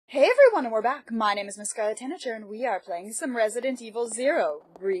Hey everyone, and we're back. My name is Miss Scarlet Tanager, and we are playing some Resident Evil 0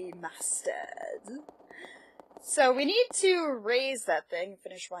 Remastered. So we need to raise that thing,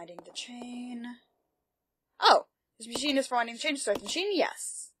 finish winding the chain. Oh, this machine is for winding the chain to start the machine?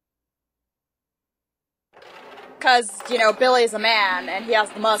 Yes. Because, you know, Billy's a man, and he has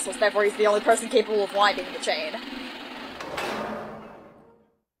the muscles, therefore he's the only person capable of winding the chain.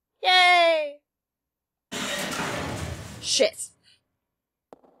 Yay! Shit.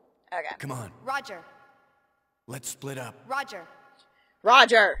 Okay. Come on. Roger. Let's split up. Roger.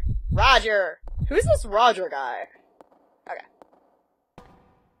 Roger! Roger! Who's this Roger guy? Okay.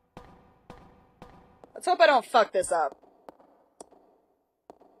 Let's hope I don't fuck this up.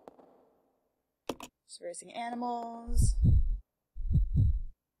 Just racing animals.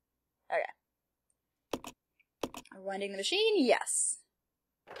 Okay. Winding the machine? Yes.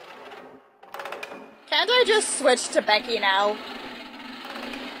 Can't I just switch to Becky now?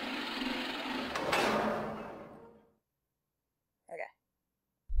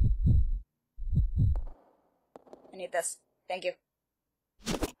 I need this. Thank you.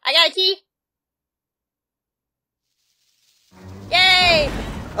 I got a key! Yay!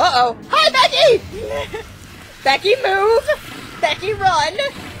 Uh-oh. Hi, Becky! Becky, move! Becky, run!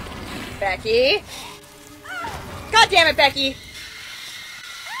 Becky. God damn it, Becky!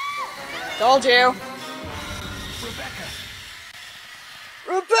 Told you.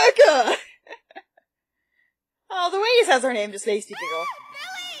 Rebecca! Oh, the way he says her name just makes me giggle.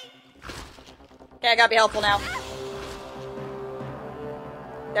 Okay, I gotta be helpful now.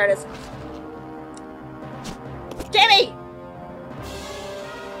 There it is. Gimme!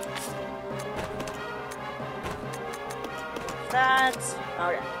 That's...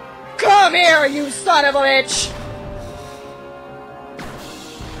 okay. Come here, you son of a bitch!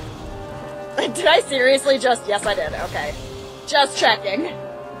 Did I seriously just... yes, I did. Okay. Just checking.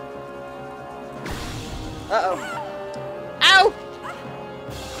 Uh-oh. Ow!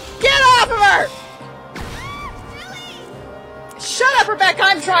 Get off of her! Shut up, Rebecca!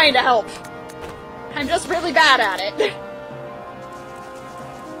 I'm trying to help! I'm just really bad at it.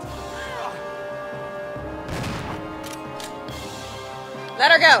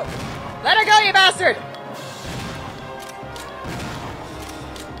 Let her go! Let her go, you bastard!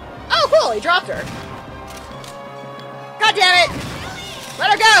 Oh, cool! He dropped her. God damn it!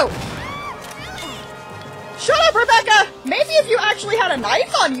 Let her go! Shut up, Rebecca! Maybe if you actually had a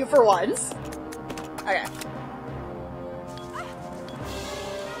knife on you for once. Okay.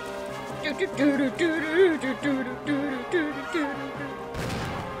 Did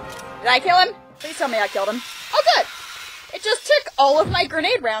I kill him? Please tell me I killed him. Oh, good! It just took all of my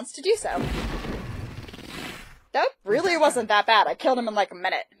grenade rounds to do so. That really wasn't that bad. I killed him in like a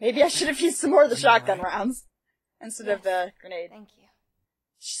minute. Maybe I should have used some more of the shotgun rounds instead of the grenade. Thank you.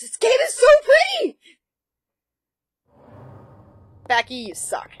 This game is so pretty! Becky, you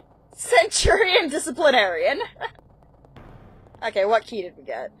suck. Centurion Disciplinarian. Okay, what key did we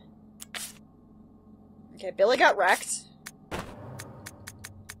get? Okay, Billy got wrecked.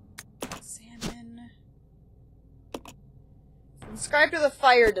 Salmon. Subscribe to the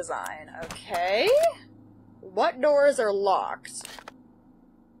fire design. Okay. What doors are locked?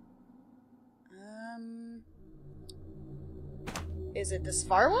 Is it this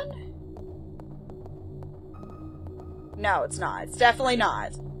far one? No, it's not. It's definitely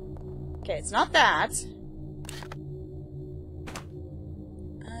not. Okay, it's not that.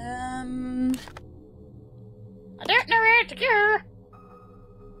 I don't know where to go.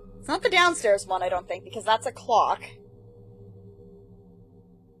 It's not the downstairs one, I don't think, because that's a clock.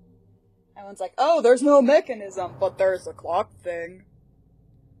 Everyone's like, oh, there's no mechanism, but there's a clock thing.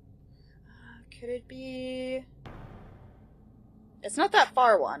 Could it be... it's not that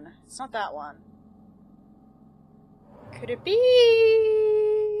far one. It's not that one. Could it be...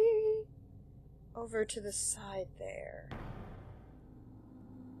 over to the side there?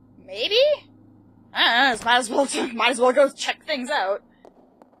 Maybe? I don't know, might as well go check things out.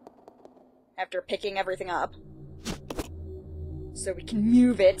 After picking everything up. So we can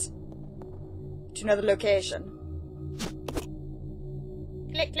move it to another location.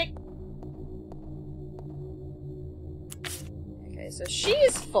 Click, click. Okay, so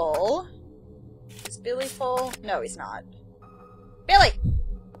she's full. Is Billy full? No, he's not. Billy!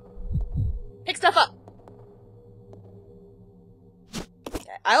 Pick stuff up!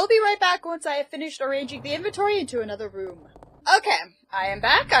 Okay, I'll be right back once I have finished arranging the inventory into another room. Okay, I am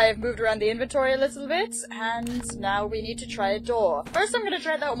back. I have moved around the inventory a little bit, and now we need to try a door. First I'm gonna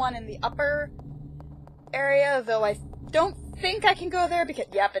try that one in the upper area, though I don't think I can go there because...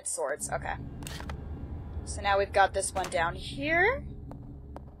 yep, it's swords. Okay. So now we've got this one down here.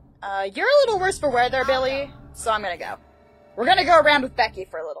 You're a little worse for wear there, Billy, so I'm gonna go. We're gonna go around with Becky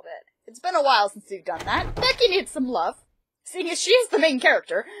for a little bit. It's been a while since we've done that. Becky needs some love, seeing as she's the main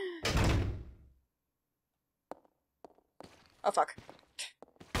character. Oh, fuck.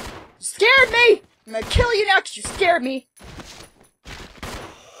 You scared me! I'm gonna kill you now because you scared me.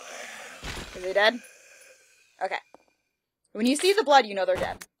 Is he dead? Okay. When you see the blood, you know they're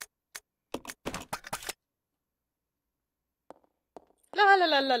dead. La la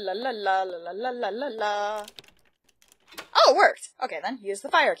la la la la la la la la la la. Oh, it worked! Okay then, use the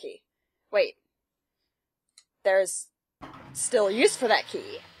fire key. Wait. There's still use for that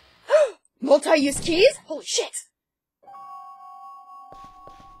key. Multi-use keys? Holy shit!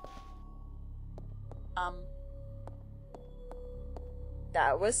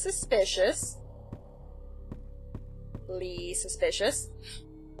 That was suspicious. Suspicious.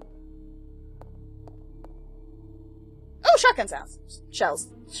 Oh, shotgun sounds. Shells.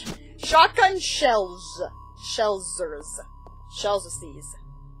 Shotgun shells. Shellsers. Shells of these.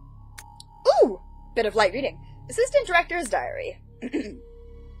 Ooh! Bit of light reading. Assistant Director's Diary.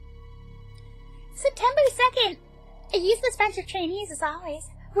 September 2nd. A useless bunch of trainees as always.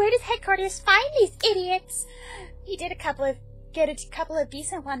 Where does headquarters find these idiots? He did get a couple of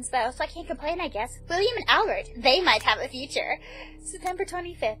decent ones though, so I can't complain, I guess. William and Albert, they might have a future. September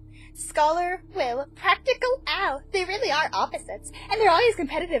 25th. Scholar Will, practical Al. They really are opposites, and they're always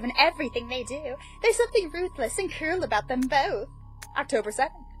competitive in everything they do. There's something ruthless and cruel about them both. October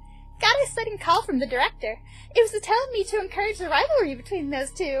 7th. Got a sudden call from the director. It was to tell me to encourage the rivalry between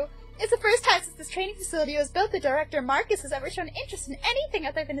those two. It's the first time since this training facility was built that Director Marcus has ever shown interest in anything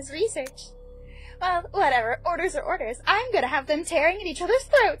other than his research. Well, whatever. Orders are orders. I'm gonna have them tearing at each other's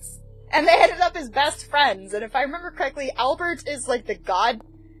throats. And they ended up as best friends, and if I remember correctly, Albert is like the god...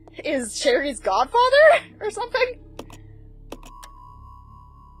 is Sherry's godfather? Or something?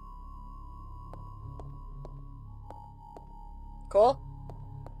 Cool.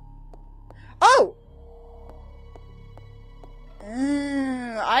 Oh!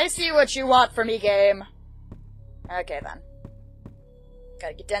 I see what you want from me, game. Okay, then.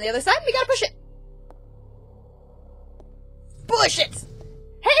 Gotta get down the other side, we gotta push it! Push it!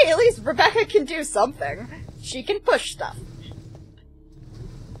 Hey, at least Rebecca can do something. She can push stuff.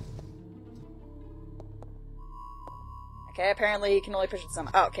 Okay, apparently you can only push it some-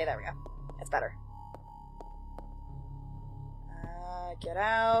 oh, okay, there we go. That's better. Get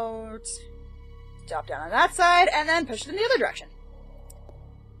out. Drop down on that side, and then push it in the other direction.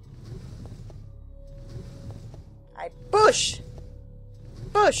 I push!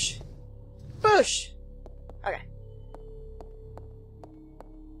 Push! Push! Okay.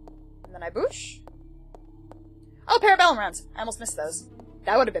 And then I push. Oh, parabellum rounds. I almost missed those.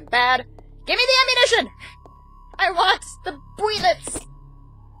 That would have been bad. Give me the ammunition! I want the bullets!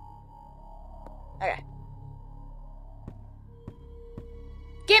 Okay.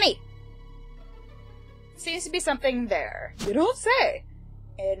 Gimme! Seems to be something there. You don't say.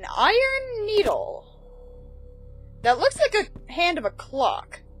 An iron needle. That looks like a hand of a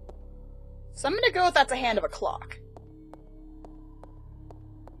clock. So I'm gonna go with that's a hand of a clock.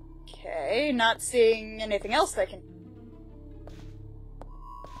 Okay, not seeing anything else that can...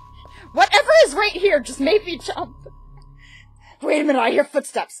 Whatever is right here just made me jump. Wait a minute, I hear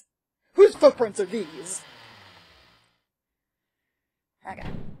footsteps. Whose footprints are these? Okay.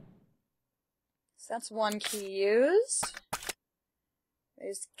 So that's one key used.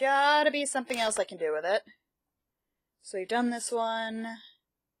 There's gotta be something else I can do with it. So we've done this one.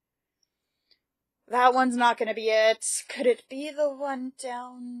 That one's not gonna be it. Could it be the one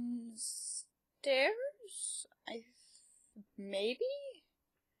downstairs? Maybe?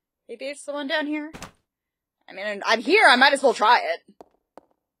 Maybe it's the one down here? I mean, I'm here, I might as well try it.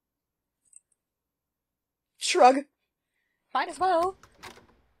 Shrug. Might as well.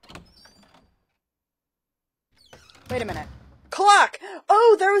 Wait a minute. Clock!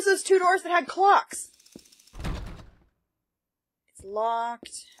 Oh, there was those two doors that had clocks! It's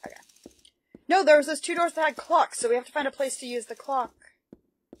locked. Okay. No, there was those two doors that had clocks, so we have to find a place to use the clock.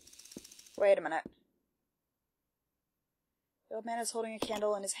 Wait a minute. The old man is holding a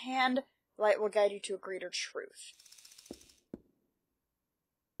candle in his hand. Light will guide you to a greater truth.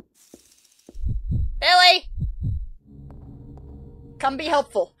 Billy! Come be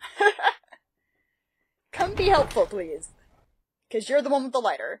helpful. Come be helpful, please. Because you're the one with the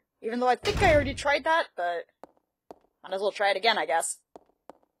lighter. Even though I think I already tried that, but... might as well try it again, I guess.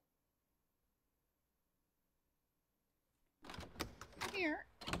 Here.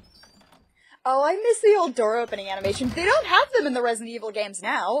 Oh, I miss the old door opening animation. They don't have them in the Resident Evil games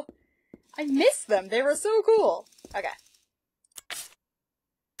now. I miss them. They were so cool. Okay.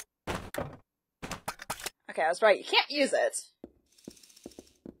 Okay, I was right. You can't use it.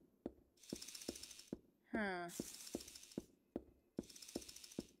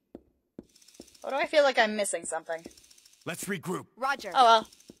 What do I feel like I'm missing something? Let's regroup. Roger. Oh well.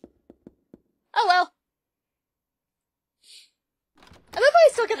 Oh well. I love how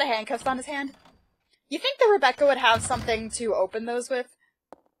he still got the handcuffs on his hand. You think that Rebecca would have something to open those with?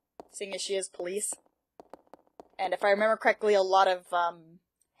 Seeing as she is police. And if I remember correctly, a lot of,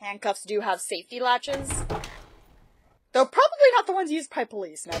 handcuffs do have safety latches. Though probably not the ones used by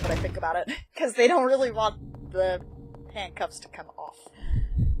police, now that I think about it. Because they don't really want the handcuffs to come off.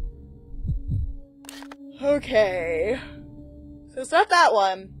 Okay. So it's not that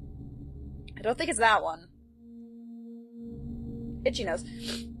one. I don't think it's that one. Itchy nose.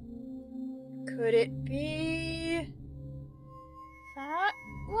 Could it be... that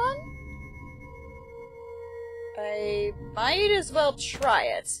one? I might as well try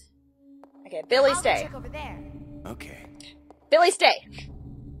it. Okay, Billy, stay. Check over there. Okay. Billy, stay!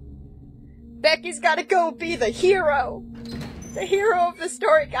 Becky's gotta go be the hero! The hero of the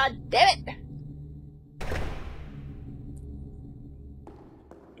story, god damn it!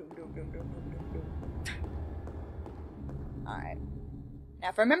 Alright. Now,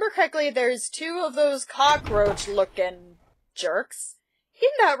 if I remember correctly, there's 2 of those cockroach-looking jerks in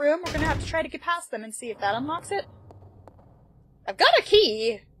that room. We're gonna have to try to get past them and see if that unlocks it. I've got a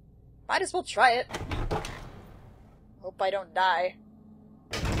key! Might as well try it. Hope I don't die.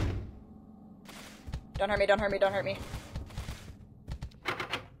 Don't hurt me, don't hurt me, don't hurt me.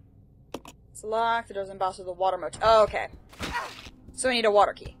 It's locked, the door's embossed with a water motif. Oh, okay. So we need a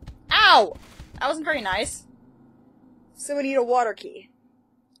water key. Ow! That wasn't very nice. So we need a water key.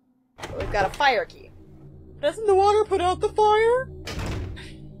 But we've got a fire key. Doesn't the water put out the fire?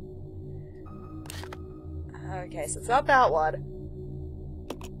 Okay, so it's not that one.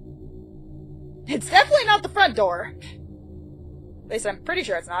 It's definitely not the front door. At least I'm pretty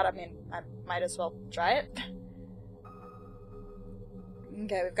sure it's not. I mean, I might as well try it.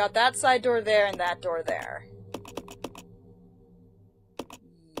 Okay, we've got that side door there and that door there.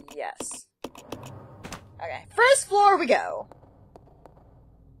 Yes. Okay, first floor we go.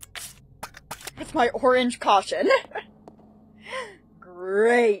 It's my orange caution.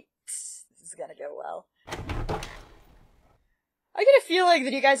 Great. This is gonna go well. I get a feeling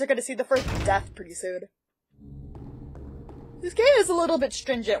that you guys are gonna see the first death pretty soon. This game is a little bit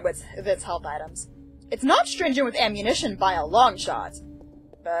stringent with its health items. It's not stringent with ammunition by a long shot.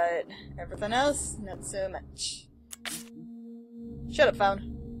 But everything else, not so much. Shut up,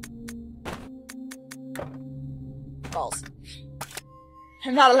 phone. Balls.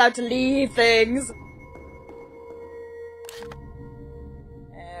 I'm not allowed to leave things!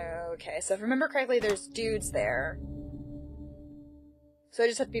 Okay, so if I remember correctly, there's dudes there. So I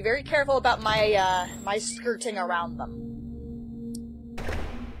just have to be very careful about my, my skirting around them.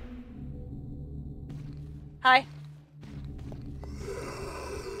 Hi.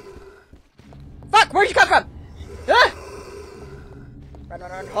 Fuck! Where'd you come from? Ah! Run,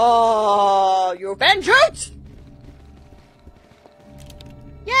 run, run. Oh, you've been juked!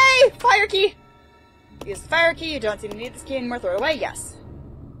 Yay! Fire key! Use the fire key. You don't seem to need this key anymore. Throw it away. Yes.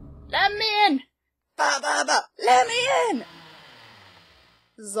 Let me in! Ba ba ba! Let me in!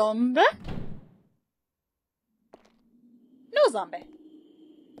 Zombie? No zombie.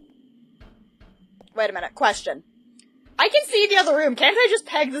 Wait a minute. Question. I can see the other room. Can't I just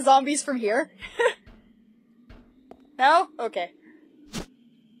peg the zombies from here? No? Okay.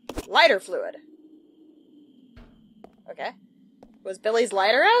 Lighter fluid. Okay. Was Billy's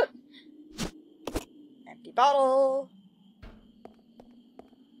lighter out? Empty bottle.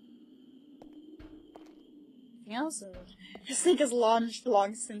 Anything else? This thing has long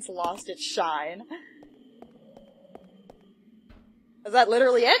since lost its shine. Is that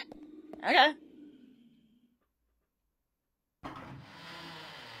literally it? Okay.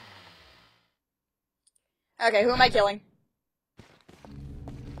 Okay, who am I killing?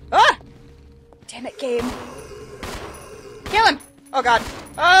 Ah! Damn it, game. Kill him! Oh god.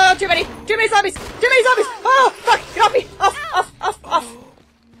 Oh, too many zombies! Too many zombies! Oh, fuck! Get off me! Off! Off! Off! Off!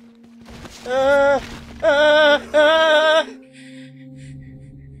 How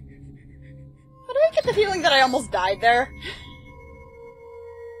do I get the feeling that I almost died there?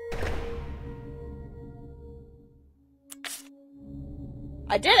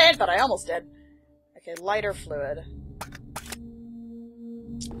 I didn't, but I almost did. Okay, lighter fluid.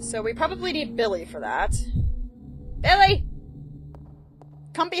 So we probably need Billy for that. Billy!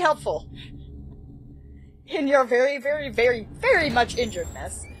 Come be helpful. In your very, very, very, very much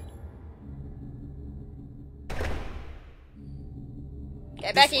injuredness.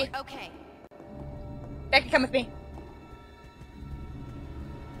 Okay, Becky. Okay. Becky, come with me.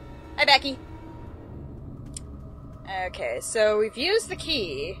 Hi, Becky. Okay, so we've used the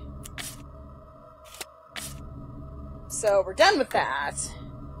key. So we're done with that.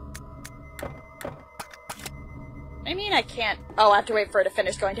 I mean, I can't... Oh, I have to wait for her to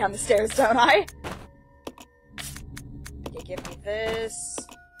finish going down the stairs, don't I? Okay, give me this.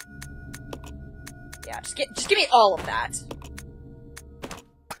 Yeah, just give me all of that.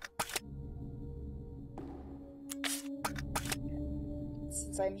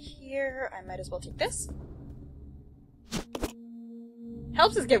 Since I'm here, I might as well take this.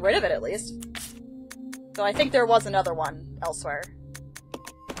 Helps us get rid of it, at least. Though I think there was another one elsewhere.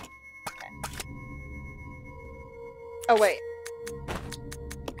 Okay. Oh, wait.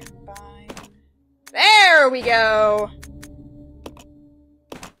 Combine. There we go!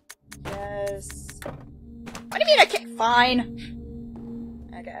 Yes. What do you mean I can't? Fine.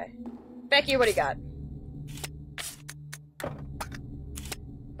 Okay. Becky, what do you got?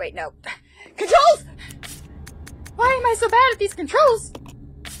 Wait, no. Controls! Why am I so bad at these controls?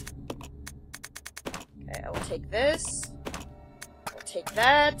 Okay, I will take this. I'll take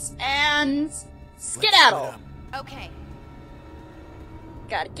that, and... skedaddle! Okay.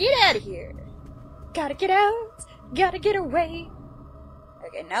 Gotta get out of here. Gotta get out. Gotta get away.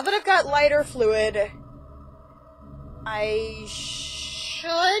 Okay, now that I've got lighter fluid, I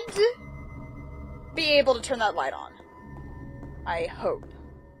should be able to turn that light on. I hope.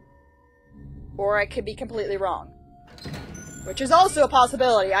 Or I could be completely wrong. Which is also a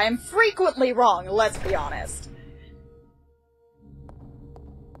possibility. I am frequently wrong, let's be honest.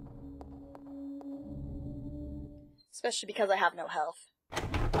 Especially because I have no health.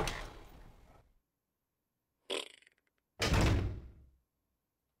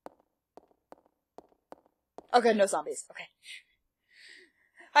 Oh good, no zombies. Okay.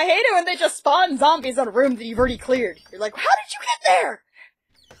 I hate it when they just spawn zombies in a room that you've already cleared. You're like, how did you get there?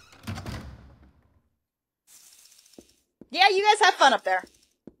 Yeah, you guys have fun up there.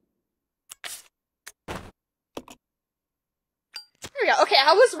 There we go. Okay,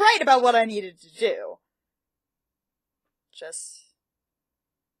 I was right about what I needed to do. Just...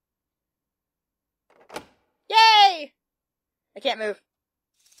 Yay! I can't move.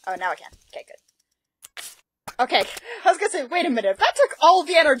 Oh, now I can. Okay, good. Okay, I was gonna say, wait a minute, that took all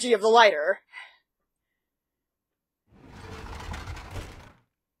the energy of the lighter.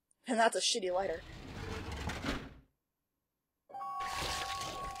 And that's a shitty lighter.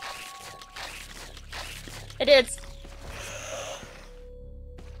 It is.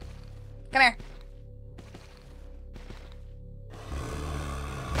 Come here.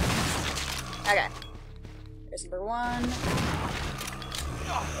 Okay. There's number one.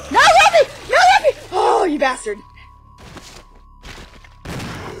 No, help me! No, help me! Oh, you bastard.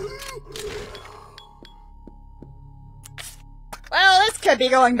 Well, this could be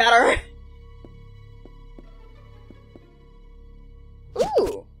going better.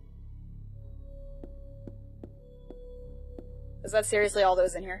 Ooh. Is that seriously all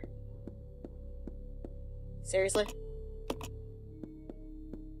those in here? Seriously?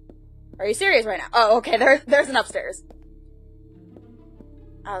 Are you serious right now? Oh, okay, there's an upstairs.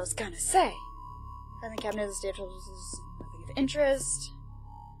 I was gonna say. I think cabinet is nothing of interest.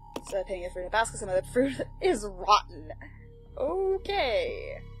 So paying it for in a basket, some of the fruit is rotten.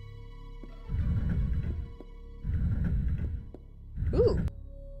 Okay. Ooh.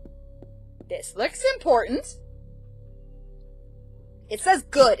 This looks important. It says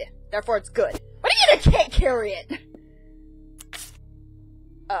good, therefore it's good. What do you mean I can't carry it?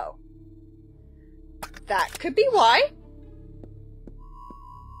 Oh. That could be why.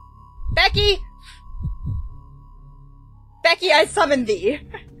 Becky! Becky, I summon thee.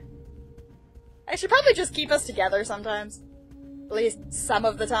 I should probably just keep us together sometimes. At least some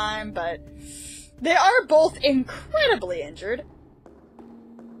of the time, but... they are both incredibly injured.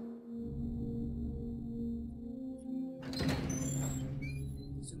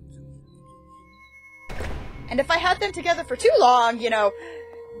 And if I had them together for too long, you know,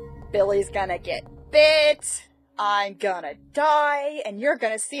 Billy's gonna get bit, I'm gonna die, and you're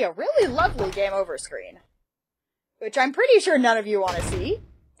gonna see a really lovely game over screen. Which I'm pretty sure none of you want to see.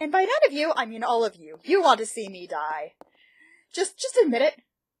 And by none of you, I mean all of you. You want to see me die. Just admit it.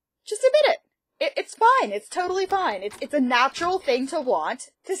 Just admit it. It's fine. It's totally fine. It's a natural thing to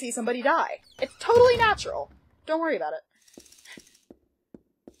want to see somebody die. It's totally natural. Don't worry about it.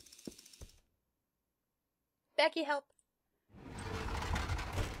 Becky, help.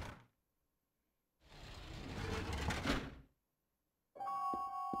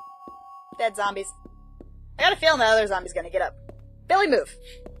 Dead zombies. I got a feeling that other zombie's gonna get up. Billy, move!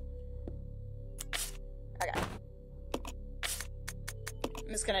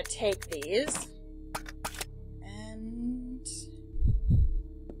 I'm just gonna take these. And...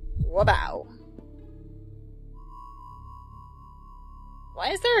 Wabow. Why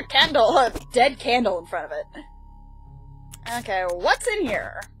is there a candle, a dead candle in front of it? Okay, what's in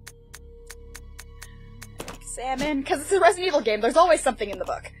here? Examine, because it's a Resident Evil game, there's always something in the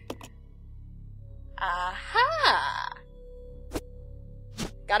book. Aha!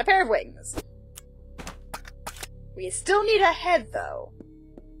 Got a pair of wings. We still need a head, though.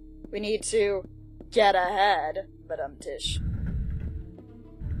 We need to get a head, but tish.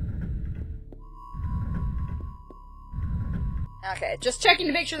 Okay, just checking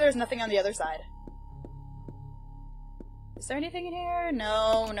to make sure there's nothing on the other side. Is there anything in here?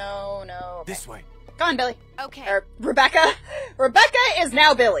 No, no, no. Okay. This way. Go on, Billy. Okay. Or Rebecca. Rebecca is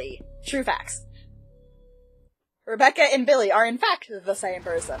now Billy. True facts. Rebecca and Billy are in fact the same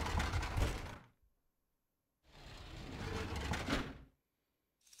person.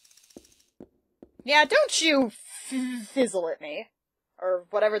 Yeah, don't you fizzle at me. Or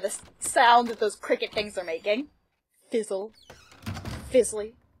whatever the sound that those cricket things are making. Fizzle.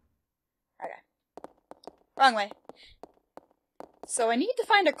 Fizzly. Okay. Wrong way. So I need to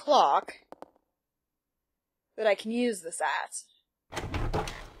find a clock that I can use this at.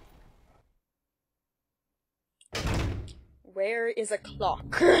 Where is a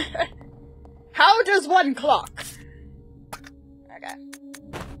clock? How does one clock? Okay.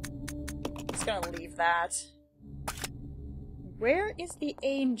 Just gonna leave that. Where is the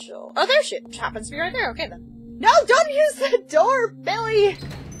angel? Oh, there she happens to be right there. Okay, then. No, don't use the door, Billy!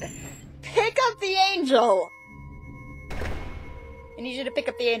 Pick up the angel! I need you to pick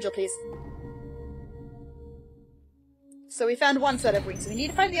up the angel, please. So we found one set of wings. We need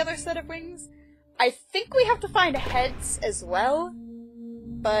to find the other set of wings. I think we have to find heads as well,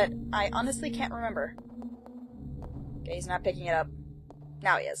 but I honestly can't remember. Okay, he's not picking it up.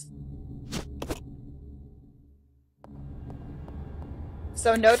 Now he is.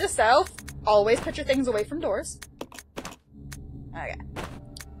 So note to self, always put your things away from doors. Okay.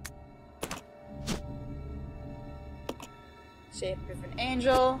 Shape of an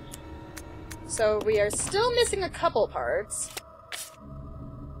angel. So we are still missing a couple parts.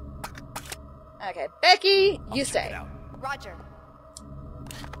 Okay, Becky, you stay. Roger.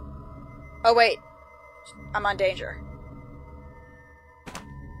 Oh wait, I'm on danger.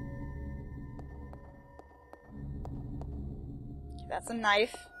 That's a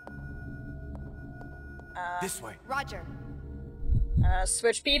knife. This way. Roger.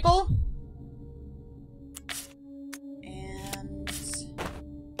 Switch people. And...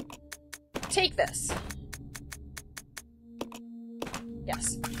 take this.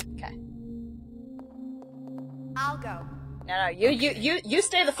 Yes. Okay. I'll go. No, you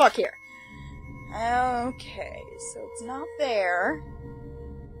stay the fuck here. Okay, so it's not there.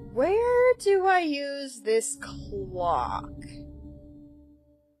 Where do I use this clock?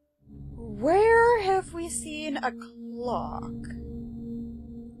 Where have we seen a clock?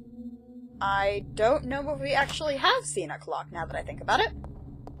 I don't know if we actually have seen a clock now that I think about it.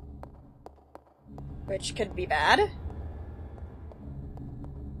 Which could be bad.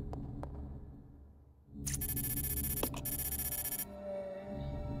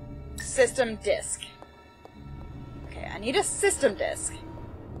 System disk. Okay, I need a system disk.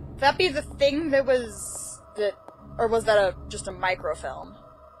 Would that be the thing that was... or was that just a microfilm?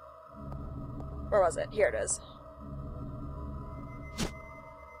 Where was it? Here it is.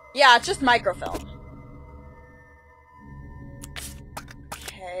 Yeah, it's just microfilm.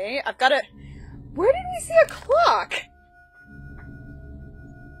 Okay, I've got it. Where did we see a clock?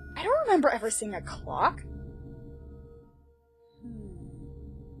 I don't remember ever seeing a clock.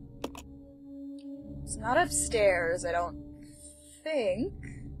 It's not upstairs, I don't think.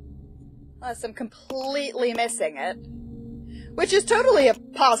 Unless I'm completely missing it. Which is totally a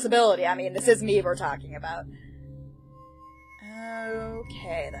possibility. I mean, this is me we're talking about.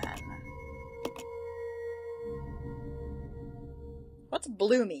 Okay, then. What's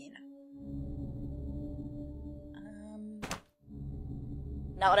blue mean?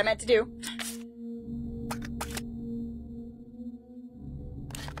 Not what I meant to do.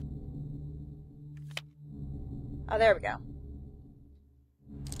 Oh, there we go.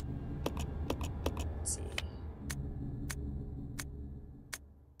 Let's see.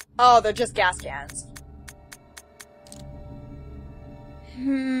 Oh, they're just gas cans.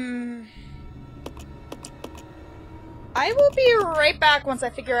 I will be right back once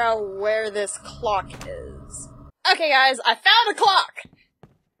I figure out where this clock is. Okay, guys, I found a clock!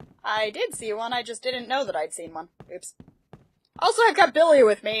 I did see one, I just didn't know that I'd seen one. Oops. Also, I've got Billy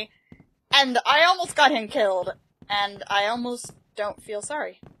with me, and I almost got him killed, and I almost don't feel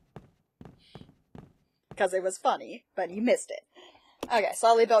sorry. Because it was funny, but you missed it. Okay,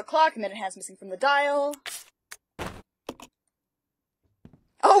 solidly built clock, minute hands missing from the dial.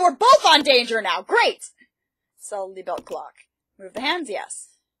 Oh, we're both on danger now! Great! Solidly built clock. Move the hands?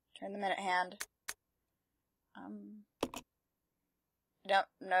 Yes. Turn the minute hand.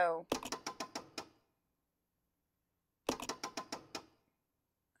 No.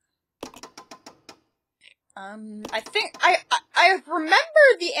 I think I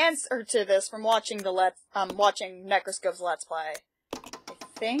remember the answer to this from watching watching Necroscope's Let's Play. I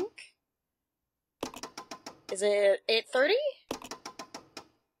think. Is it 8:30?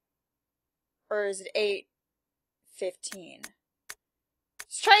 Or is it 8:15?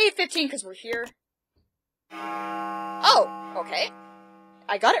 Let's try 8:15 because we're here. Oh, okay.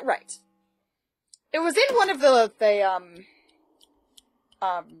 I got it right. It was in one of the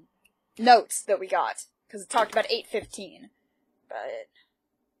notes that we got. Because it talked about 8:15. But...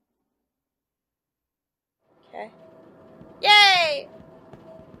 okay. Yay!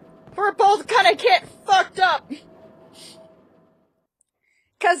 We're both gonna get fucked up!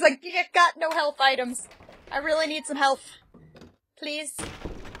 Because I got no health items. I really need some health. Please.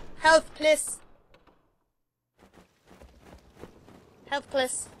 Health, please. Health,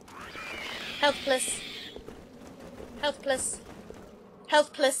 please. Health, please. Health, please.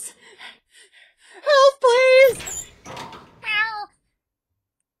 Health, please. Health, please!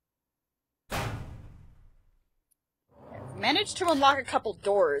 I've managed to unlock a couple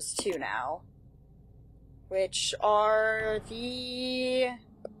doors, too, now. Which are the...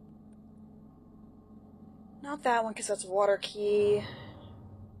 not that one, because that's a water key.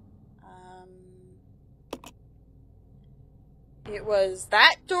 It was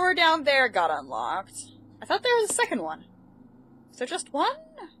that door down there got unlocked. I thought there was a second one. Is there just one?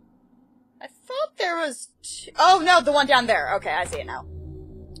 I thought there was two. Oh no, the one down there. Okay, I see it now.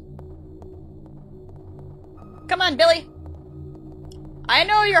 Come on, Billy. I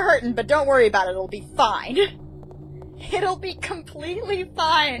know you're hurting, but don't worry about it. It'll be fine. It'll be completely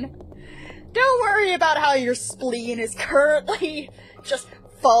fine. Don't worry about how your spleen is currently just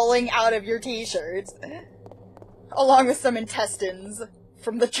falling out of your t-shirts. Along with some intestines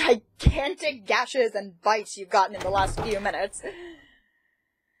from the gigantic gashes and bites you've gotten in the last few minutes.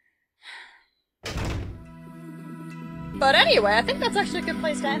 But anyway, I think that's actually a good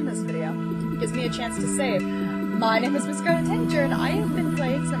place to end this video. It gives me a chance to save. My name is Miss Danger, and I have been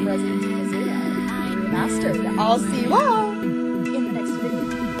playing some Resident Evil Zero Remastered. I'll see you all!